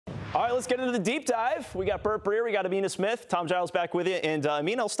All right, let's get into the deep dive. We got Breer, we got Amina Smith, Tom Giles back with you. And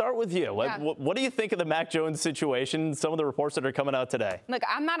Amina, I'll start with you. Yeah. What do you think of the Mac Jones situation, some of the reports that are coming out today? Look,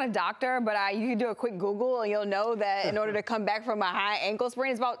 I'm not a doctor, but you can do a quick Google and you'll know that in order to come back from a high ankle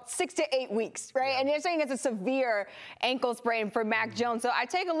sprain, it's about 6 to 8 weeks, right? And you're saying it's a severe ankle sprain for Mac Jones. So I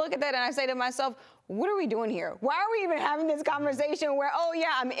take a look at that and I say to myself, what are we doing here? Why are we even having this conversation where, oh,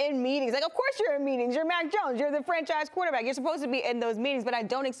 yeah, I'm in meetings? Like, of course you're in meetings. You're Mac Jones. You're the franchise quarterback. You're supposed to be in those meetings, but I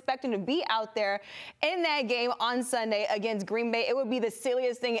don't expect him to be out there in that game on Sunday against Green Bay. It would be the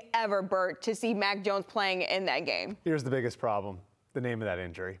silliest thing ever, Bert, to see Mac Jones playing in that game. Here's the biggest problem, the name of that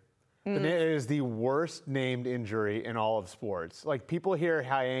injury. It is the worst named injury in all of sports. Like, people hear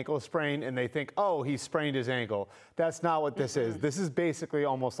high ankle sprain and they think, oh, he sprained his ankle. That's not what this is. This is basically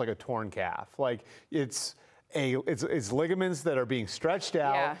almost like a torn calf. Like, it's ligaments that are being stretched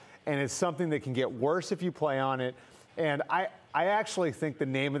out, and it's something that can get worse if you play on it. And I actually think the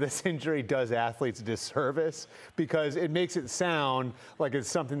name of this injury does athletes a disservice because it makes it sound like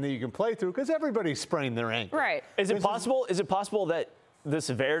it's something that you can play through because everybody sprained their ankle. Right. Is it possible that the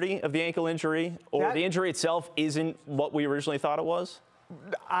severity of the ankle injury or the injury itself isn't what we originally thought it was?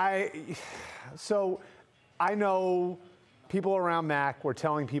 So I know people around Mac were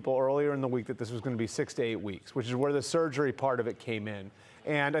telling people earlier in the week that this was going to be 6 to 8 weeks, which is where the surgery part of it came in.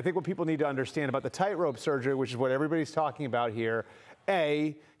 And I think what people need to understand about the tightrope surgery, which is what everybody's talking about here,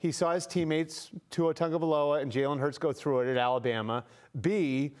 A, he saw his teammates Tua Tagovailoa and Jalen Hurts go through it at Alabama.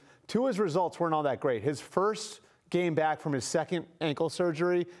 B, Tua's results weren't all that great. His first game back from his second ankle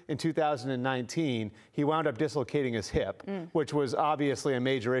surgery in 2019, he wound up dislocating his hip, which was obviously a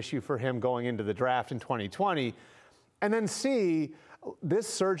major issue for him going into the draft in 2020. And then C, this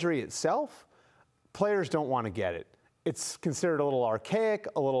surgery itself, players don't want to get it. It's considered a little archaic,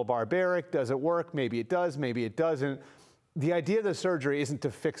 a little barbaric. Does it work? Maybe it does, maybe it doesn't. The idea of the surgery isn't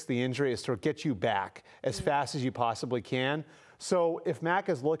to fix the injury, it's to get you back as fast as you possibly can. So if Mac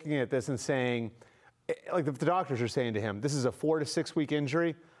is looking at this and saying, like the doctors are saying to him, this is a 4 to 6 week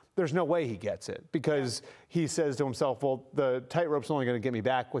injury, there's no way he gets it because he says to himself, well, the tightrope's only going to get me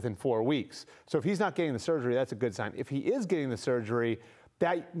back within 4 weeks. So if he's not getting the surgery, that's a good sign. If he is getting the surgery,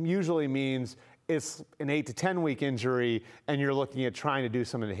 that usually means it's an 8 to 10 week injury and you're looking at trying to do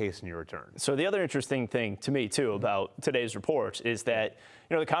something to hasten your return. So the other interesting thing to me, too, about today's report is that,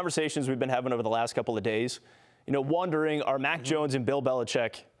 the conversations we've been having over the last couple of days, wondering, are Mac Jones and Bill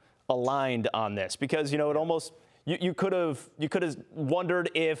Belichick aligned on this? Because, it almost, you could have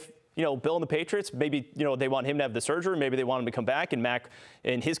wondered if, Bill and the Patriots, maybe, they want him to have the surgery, maybe they want him to come back, and Mac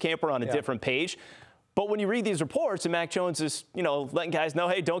and his camp are on a different page. But when you read these reports, and Mac Jones is, letting guys know,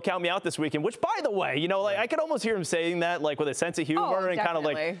 hey, don't count me out this weekend, which, by the way, I could almost hear him saying that, like, with a sense of humor and kind of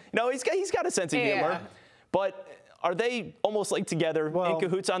like, he's got a sense of humor. But are they almost like together in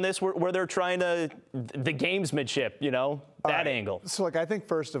cahoots on this where they're trying to, the gamesmanship, that angle? So, I think,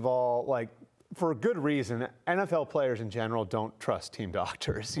 first of all, for good reason, NFL players in general don't trust team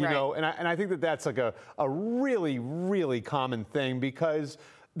doctors, you know, and I think that that's like a really, really common thing because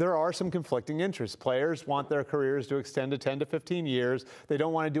there are some conflicting interests. Players want their careers to extend to 10 to 15 years. They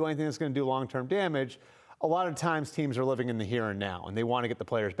don't want to do anything that's going to do long-term damage. A lot of times teams are living in the here and now, and they want to get the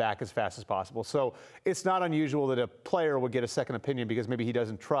players back as fast as possible. So it's not unusual that a player would get a second opinion because maybe he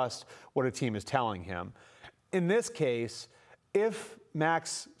doesn't trust what a team is telling him. In this case, if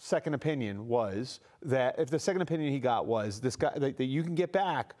Mac's second opinion was that, if the second opinion he got was this guy, that you can get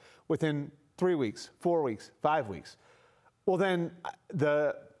back within 3 weeks, 4 weeks, 5 weeks, well then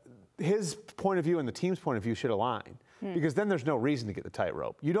his point of view and the team's point of view should align. Because then there's no reason to get the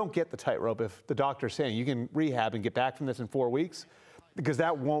tightrope. You don't get the tightrope if the doctor's saying you can rehab and get back from this in 4 weeks, because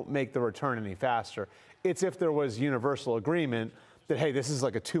that won't make the return any faster. It's if there was universal agreement that, hey, this is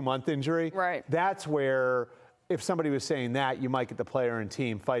like a 2-month injury. Right. That's where, if somebody was saying that, you might get the player and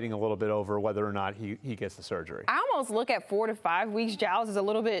team fighting a little bit over whether or not he gets the surgery. I almost look at 4 to 5 weeks, Giles, is a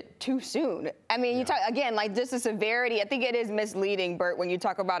little bit too soon. I mean, you talk, again, like just the severity. I think it is misleading, Bert, when you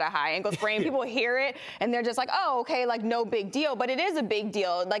talk about a high ankle sprain. People hear it and they're just like, oh, okay, like no big deal. But it is a big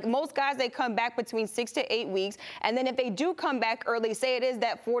deal. Like most guys, they come back between 6 to 8 weeks. And then if they do come back early, say it is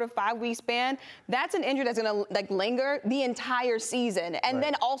that 4 to 5 week span, that's an injury that's going to linger the entire season and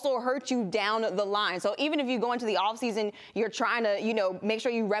then also hurt you down the line. So even if you go into into the offseason, you're trying to, you know, make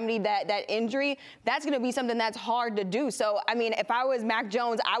sure you remedy that injury, that's going to be something that's hard to do. So, I mean, if I was Mac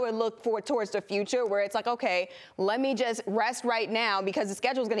Jones, I would look forward towards the future where it's like, okay, let me just rest right now because the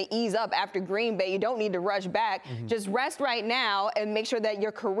schedule is going to ease up after Green Bay. You don't need to rush back. Just rest right now and make sure that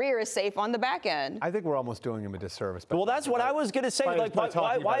your career is safe on the back end. I think we're almost doing him a disservice. Well, that's what I was going to say. Why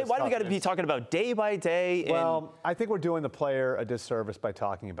do we got to be talking about day by day? Well, I think we're doing the player a disservice by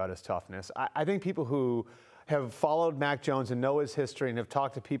talking about his toughness. I think people who have followed Mac Jones and know his history and have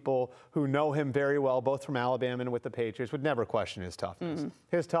talked to people who know him very well, both from Alabama and with the Patriots, would never question his toughness.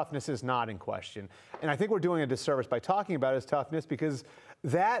 His toughness is not in question. And I think we're doing a disservice by talking about his toughness because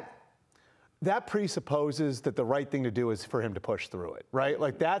that presupposes that the right thing to do is for him to push through it, right?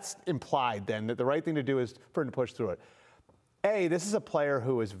 Like that's implied then, that the right thing to do is for him to push through it. This is a player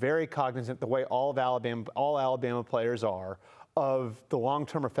who is very cognizant, the way all Alabama players are, of the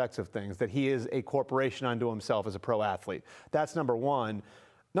long-term effects of things, that he is a corporation unto himself as a pro athlete. That's number one.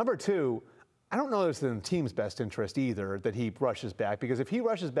 Number two, I don't know that it's in the team's best interest either that he rushes back, because if he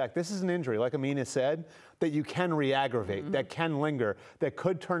rushes back, this is an injury, like Amina said, that you can re-aggravate, that can linger, that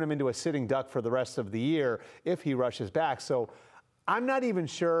could turn him into a sitting duck for the rest of the year if he rushes back. So I'm not even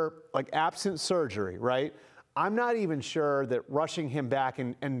sure, like absent surgery, right? I'm not even sure that rushing him back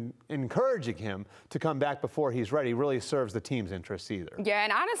and encouraging him to come back before he's ready really serves the team's interests either. Yeah,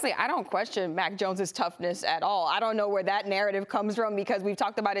 and honestly, I don't question Mac Jones's toughness at all. I don't know where that narrative comes from because we've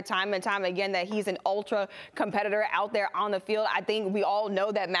talked about it time and time again that he's an ultra competitor out there on the field. I think we all know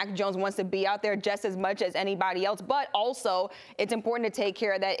that Mac Jones wants to be out there just as much as anybody else, but also it's important to take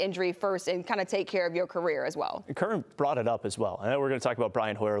care of that injury first and kind of take care of your career as well. Curran brought it up as well. I know we're going to talk about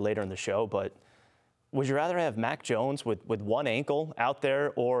Brian Hoyer later in the show, but would you rather have Mac Jones with one ankle out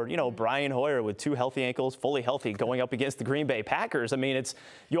there or, you know, Brian Hoyer with two healthy ankles, fully healthy, going up against the Green Bay Packers? I mean,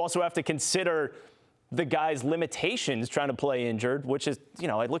 you also have to consider the guy's limitations trying to play injured, which is, you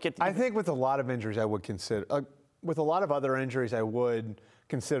know, I think with a lot of injuries, I would consider, with a lot of other injuries, I would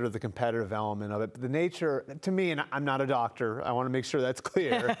consider the competitive element of it. But the nature, to me, and I'm not a doctor, I want to make sure that's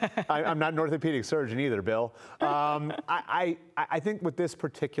clear. I'm not an orthopedic surgeon either, Bill. I think with this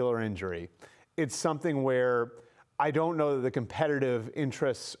particular injury, it's something where I don't know that the competitive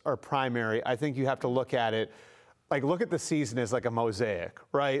interests are primary. I think you have to look at it, like look at the season as like a mosaic,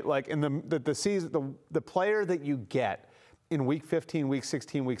 right? Like in the season, the player that you get in week 15, week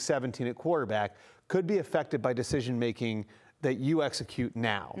 16, week 17 at quarterback could be affected by decision making that you execute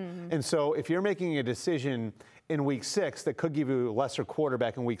now. And so if you're making a decision in week 6 that could give you a lesser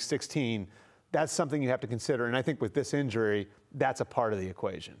quarterback in week 16, that's something you have to consider. And I think with this injury, that's a part of the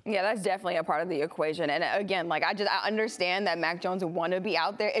equation. Yeah, that's definitely a part of the equation. And again, like I understand that Mac Jones would want to be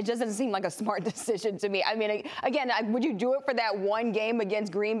out there. It just doesn't seem like a smart decision to me. I mean, again, would you do it for that one game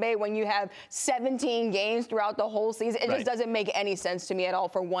against Green Bay when you have 17 games throughout the whole season? It just doesn't make any sense to me at all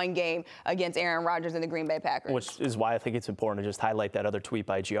for one game against Aaron Rodgers and the Green Bay Packers. Which is why I think it's important to just highlight that other tweet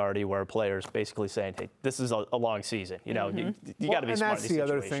by Giardi where a player's basically saying, hey, this is a long season. You know, you got to be smart in these situations. And that's the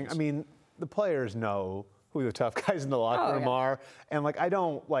other thing. I mean, the players know who the tough guys in the locker room are. And like, a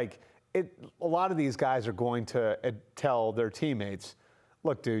lot of these guys are going to tell their teammates,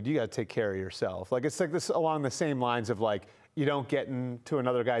 look, dude, you got to take care of yourself. Like, it's like this along the same lines of like, you don't get into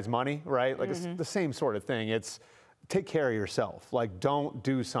another guy's money, right? Like it's the same sort of thing. It's take care of yourself. Like, don't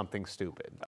do something stupid.